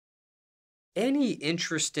Any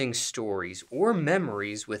interesting stories or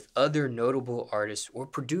memories with other notable artists or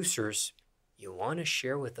producers you want to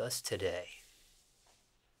share with us today?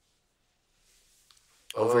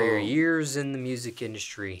 Over your Um, years in the music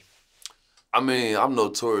industry. I mean, I'm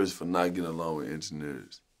notorious for not getting along with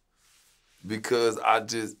engineers because I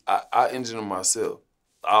engineer myself.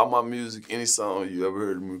 All my music, any song you ever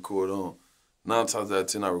heard me record on, 9 times out of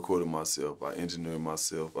 10 I recorded myself. I engineer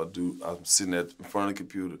myself. I'm sitting in front of the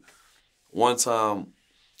computer. One time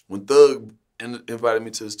when Thug invited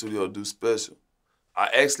me to the studio to do special, I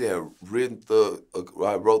actually had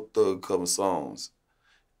I wrote Thug a couple songs,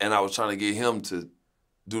 and I was trying to get him to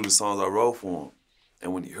do the songs I wrote for him.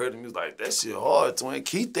 And when he heard him, he was like, that shit hard, twin.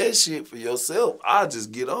 Keep that shit for yourself. I'll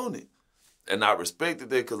just get on it. And I respected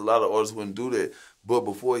that because a lot of artists wouldn't do that. But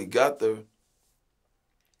before he got there,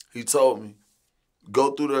 he told me,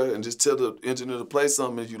 go through there and just tell the engineer to play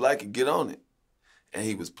something. If you like it, get on it. And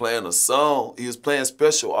he was playing a song. He was playing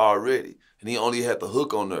special already. And he only had the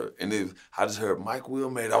hook on there. And I just heard Mike Will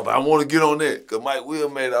made it. I was like, I want to get on that. Because Mike Will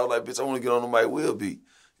made it. I was like, bitch, I want to get on the Mike Will beat.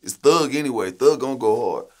 It's Thug anyway. Thug gonna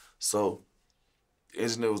go hard. So the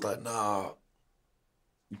engineer was like, nah,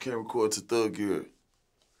 you can't record to Thug here.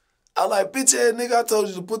 I was like, bitch ass nigga, I told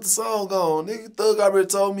you to put the song on. Nigga, Thug already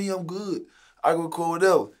told me I'm good. I can record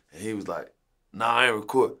whatever. And he was like, nah, I ain't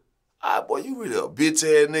record. All right, boy, you really a bitch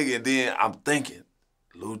ass nigga. And then I'm thinking,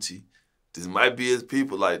 Lucci, this might be his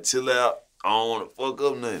people. Like, chill out. I don't want to fuck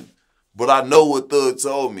up nothing. But I know what Thug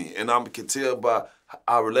told me. And I can tell by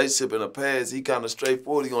our relationship in the past, he kind of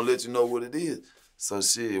straightforward. He gonna let you know what it is. So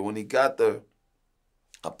shit, when he got there,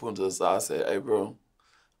 I put him to the side. I said, hey, bro,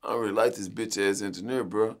 I don't really like this bitch ass engineer,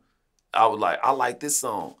 bro. I was like, I like this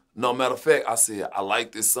song. No matter of fact, I said, I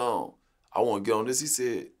like this song. I want to get on this. He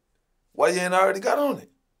said, why you ain't already got on it?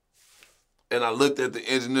 And I looked at the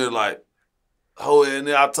engineer like, oh, and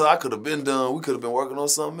then I could have been done. We could have been working on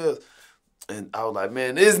something else. And I was like,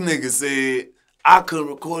 man, this nigga said I couldn't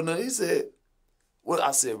record nothing. He said, what?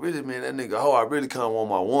 I said, really, man, that nigga, I really kind of want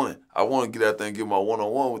my one. I want to get out there and get my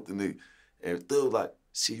one-on-one with the nigga. And Thug was like,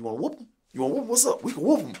 shit, you want to whoop him? You want to whoop him? What's up? We can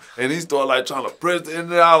whoop him. And he started like trying to press the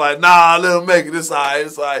end. I was like, nah, let him make it. It's all right.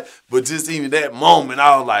 It's all right. But just even that moment,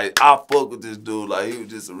 I was like, I fuck with this dude. Like, he was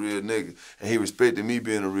just a real nigga. And he respected me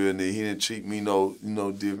being a real nigga. He didn't treat me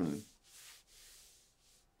differently.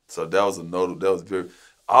 So that was a notable, that was very.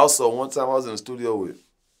 Also, one time I was in the studio with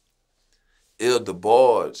El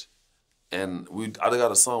DeBarge, and I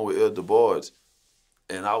got a song with El DeBarge,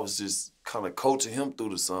 and I was just kind of coaching him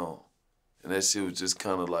through the song. And that shit was just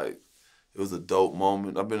kind of like, it was a dope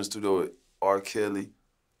moment. I've been in the studio with R. Kelly.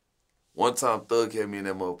 One time Thug had me in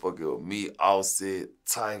that motherfucker with me, Offset,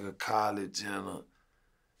 Tiger, Kylie Jenner,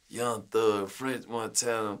 Young Thug, French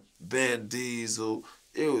Montana, Van Diesel.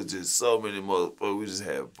 It was just so many motherfuckers. We just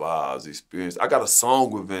had vibes, experience. I got a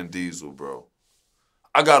song with Van Diesel, bro.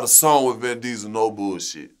 I got a song with Van Diesel, no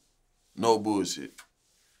bullshit. No bullshit.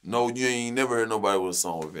 No, you ain't never heard nobody with a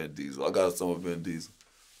song with Van Diesel. I got a song with Van Diesel.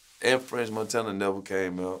 And French Montana never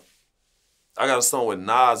came out. I got a song with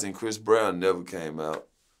Nas and Chris Brown, never came out.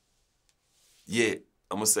 Yet.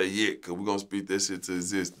 I'm going to say yet, because we're going to speak that shit to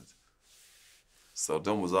existence. So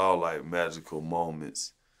them was all like magical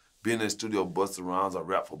moments. Being in the studio with Busta Rhymes, I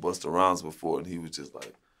rapped for Busta Rhymes before, and he was just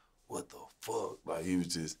like, what the fuck? Like, he was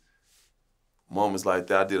just, moments like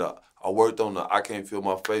that. I worked on the I Can't Feel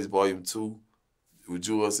My Face Volume 2 with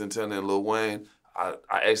Jewel Santana and Lil Wayne. I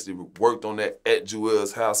actually worked on that at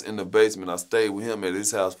Jewel's house in the basement. I stayed with him at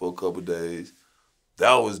his house for a couple days.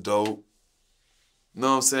 That was dope. You know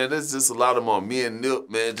what I'm saying? There's just a lot of more. Me and Nip,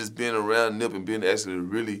 man, just being around Nip and being actually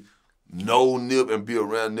really know Nip and be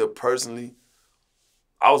around Nip personally.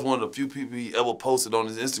 I was one of the few people he ever posted on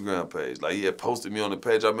his Instagram page. Like, he had posted me on the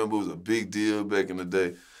page. I remember it was a big deal back in the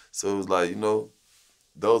day. So it was like,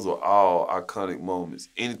 those were all iconic moments.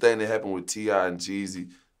 Anything that happened with T.I. and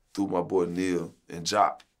Jeezy through my boy Neil and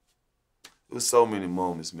Jock. It was so many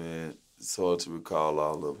moments, man. It's hard to recall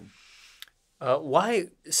all of them. Why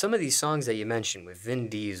some of these songs that you mentioned with Vin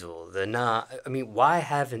Diesel, why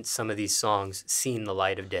haven't some of these songs seen the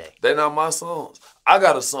light of day? They not my songs. I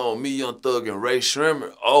got a song, Me, Young Thug, and Ray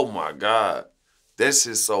Shrimmer. Oh my God. That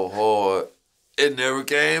shit's so hard. It never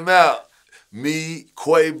came out. Me,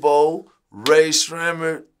 Quavo, Ray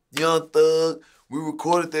Shrimmer, Young Thug. We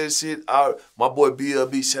recorded that shit. My boy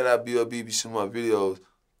BLB, shout out BLB, be shooting my videos.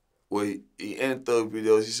 Well, he and Thug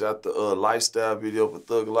videos. He shot the lifestyle video for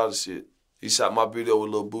Thug, a lot of shit. He shot my video with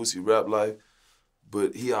Lil Boosie, Rap Life.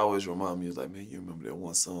 But he always remind me, he was like, man, you remember that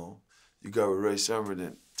one song you got with Ray Sherman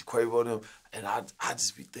and Quavo them? And I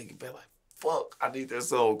just be thinking back like, fuck, I need that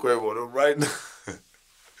song with Quavo them right now.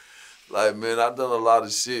 Like, man, I done a lot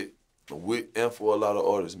of shit. And for a lot of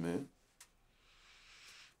artists, man.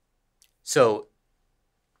 So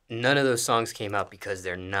none of those songs came out because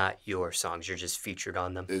they're not your songs. You're just featured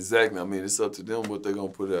on them. Exactly. I mean, it's up to them what they're gonna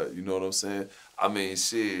put out. You know what I'm saying? I mean,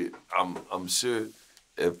 shit. I'm sure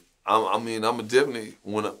if I'm definitely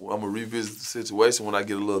I'm gonna revisit the situation when I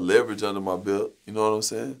get a little leverage under my belt. You know what I'm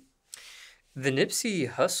saying? The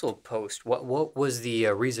Nipsey Hussle post. What was the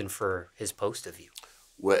reason for his post of you?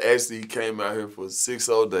 Well, actually, he came out here for 6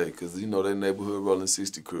 day because you know their neighborhood rolling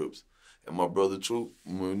 60 Crips. And my brother Troop,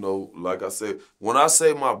 you know, like I said, when I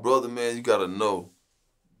say my brother, man, you gotta know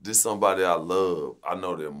this somebody I love. I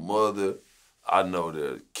know their mother, I know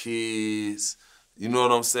their kids. You know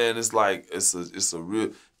what I'm saying? It's like it's a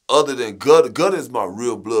real. Other than Gut is my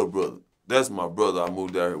real blood brother. That's my brother I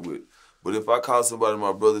moved out here with. But if I call somebody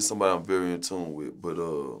my brother, it's somebody I'm very in tune with. But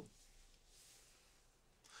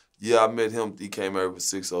yeah, I met him. He came out here for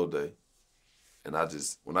 6 day. And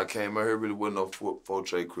when I came out here, really wasn't no four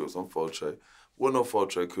tray Crips. I'm four tray. Wasn't no four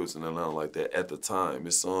tray Crips in Atlanta like that at the time.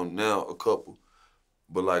 It's now a couple.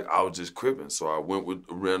 But like I was just cripping, so I went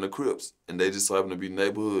around the Crips. And they just so happened to be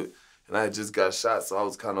neighborhood. And I had just got shot, so I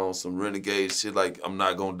was kind of on some renegade shit like, I'm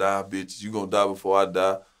not gonna die, bitch. You gonna die before I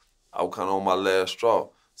die. I was kind of on my last straw.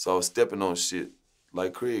 So I was stepping on shit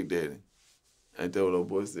like Craig Daddy. Ain't that what old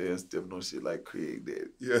boy said? Stepping on shit like Craig Daddy.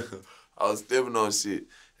 Yeah. I was stepping on shit.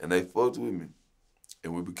 And they fucked with me.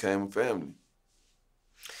 And we became a family.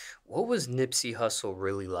 What was Nipsey Hussle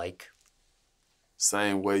really like?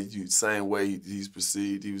 Same way he's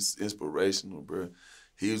perceived. He was inspirational, bro.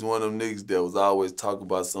 He was one of them niggas that was always talking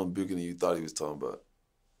about something bigger than you thought he was talking about.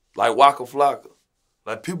 Like Waka Flocka.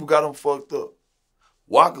 Like people got him fucked up.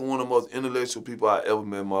 Waka one of the most intellectual people I ever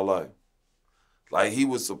met in my life. Like he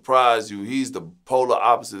would surprise you. He's the polar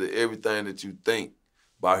opposite of everything that you think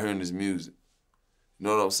by hearing his music. You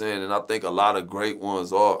know what I'm saying? And I think a lot of great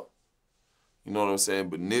ones are. You know what I'm saying?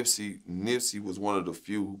 But Nipsey was one of the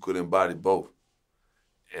few who could embody both.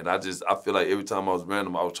 And I feel like every time I was around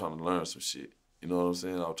him, I was trying to learn some shit. You know what I'm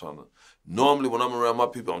saying? Normally when I'm around my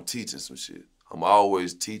people, I'm teaching some shit. I'm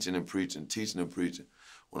always teaching and preaching.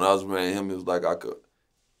 When I was around him, it was like I could,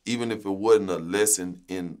 even if it wasn't a lesson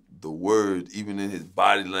in the word, even in his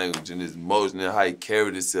body language and his emotion and how he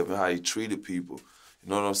carried himself and how he treated people, you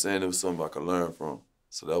know what I'm saying? It was something I could learn from.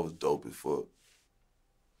 So that was dope as fuck.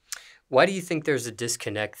 Why do you think there's a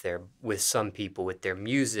disconnect there with some people with their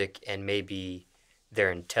music and maybe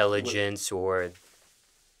their intelligence or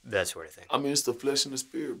that sort of thing? I mean, it's the flesh and the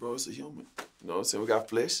spirit, bro. It's a human. You know what I'm saying? We got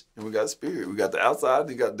flesh and we got spirit. We got the outside,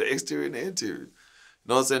 we got the exterior and the interior. You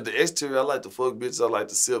know what I'm saying? The exterior, I like to fuck bitches. I like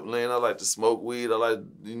to sip lean. I like to smoke weed. I like,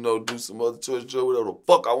 do some other church drug, whatever the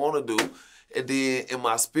fuck I want to do. And then in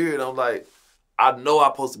my spirit, I'm like, I know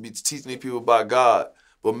I'm supposed to be teaching these people about God,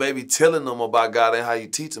 but maybe telling them about God and how you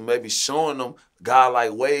teach them, maybe showing them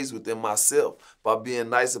God-like ways within myself by being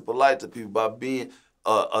nice and polite to people, by being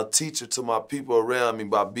a teacher to my people around me,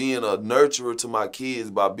 by being a nurturer to my kids,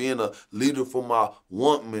 by being a leader for my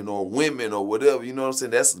women or whatever. You know what I'm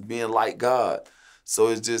saying? That's being like God. So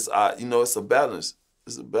it's just, it's a balance.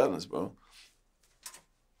 It's a balance, bro.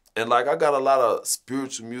 And like I got a lot of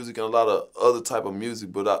spiritual music and a lot of other type of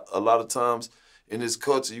music, but a lot of times in this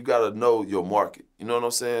culture, you got to know your market. You know what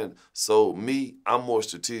I'm saying? So me, I'm more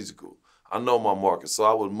strategical. I know my market. So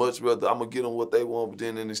I would much rather, I'm going to get them what they want, but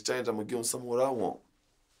then in exchange, I'm going to give them some of what I want.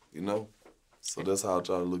 You know? So that's how I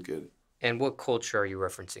try to look at it. And what culture are you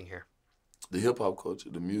referencing here? The hip-hop culture,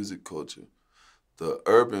 the music culture, the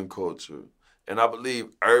urban culture. And I believe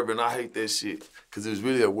urban, I hate that shit because it was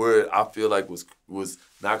really a word I feel like was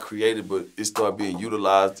not created, but it started being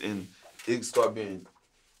utilized in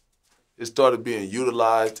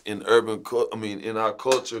in our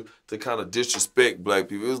culture to kind of disrespect black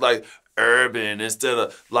people. It was like urban instead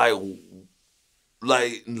of like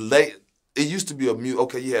late. It used to be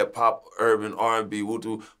okay, you had pop, urban, R&B,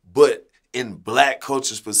 woo-doo, but in black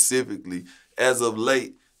culture specifically, as of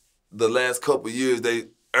late, the last couple of years,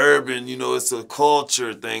 urban, it's a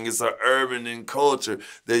culture thing. It's an urban and culture.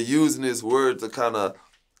 They're using this word to kind of,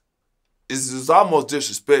 it's almost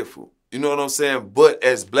disrespectful. You know what I'm saying? But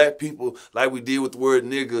as black people, like we did with the word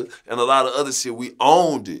nigga and a lot of other shit, we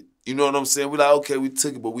owned it. You know what I'm saying? We're like, okay, we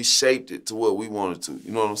took it, but we shaped it to what we wanted to.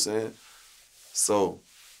 You know what I'm saying? So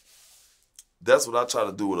that's what I try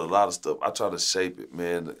to do with a lot of stuff. I try to shape it,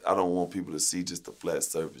 man. I don't want people to see just the flat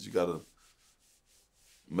surface. You got to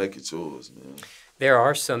make it yours, man. There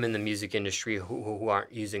are some in the music industry who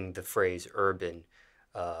aren't using the phrase urban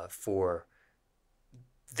for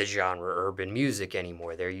the genre urban music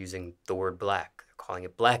anymore. They're using the word black. They're calling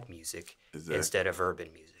it black music instead of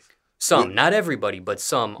urban music. Some, not everybody, but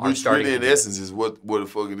some are which starting really to in do that. essence is what the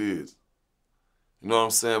fuck it is. You know what I'm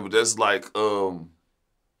saying? But that's like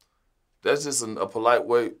that's just a polite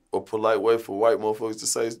way for white motherfuckers to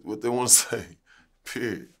say what they want to say.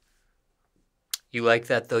 Period. You like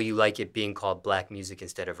that though? You like it being called black music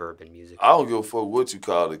instead of urban music? I don't give a fuck what you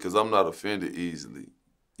call it because I'm not offended easily.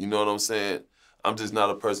 You know what I'm saying? I'm just not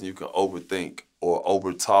a person you can overthink or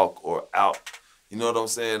overtalk or out. You know what I'm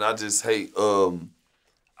saying? I just hate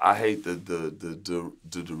I hate the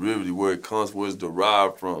derivative where it comes, where it's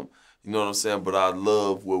derived from. You know what I'm saying? But I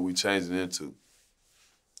love what we changing it into.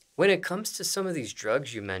 When it comes to some of these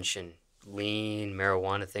drugs you mentioned, lean,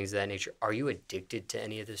 marijuana, things of that nature, are you addicted to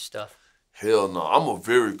any of this stuff? Hell no. I'm a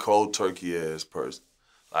very cold turkey ass person.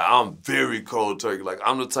 Like, I'm very cold turkey. Like,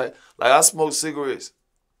 I'm the type, like, I smoked cigarettes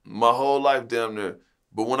my whole life damn near.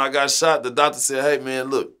 But when I got shot, the doctor said, hey, man,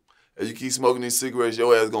 look, if you keep smoking these cigarettes,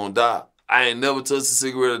 your ass gonna die. I ain't never touched a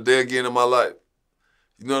cigarette a day again in my life.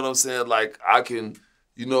 You know what I'm saying? Like, I can,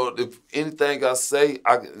 you know, if anything I say,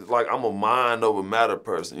 I'm a mind over matter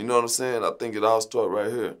person. You know what I'm saying? I think it all starts right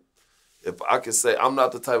here. If I can say, I'm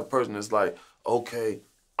not the type of person that's like, okay,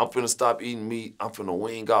 I'm finna stop eating meat, I'm finna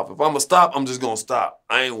wing off. If I'm gonna stop, I'm just gonna stop.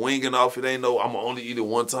 I ain't winging off. It ain't no, I'm gonna only eat it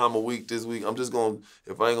one time a week this week. I'm just gonna,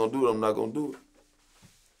 if I ain't gonna do it, I'm not gonna do it.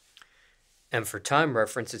 And for time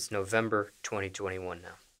reference, it's November 2021 now.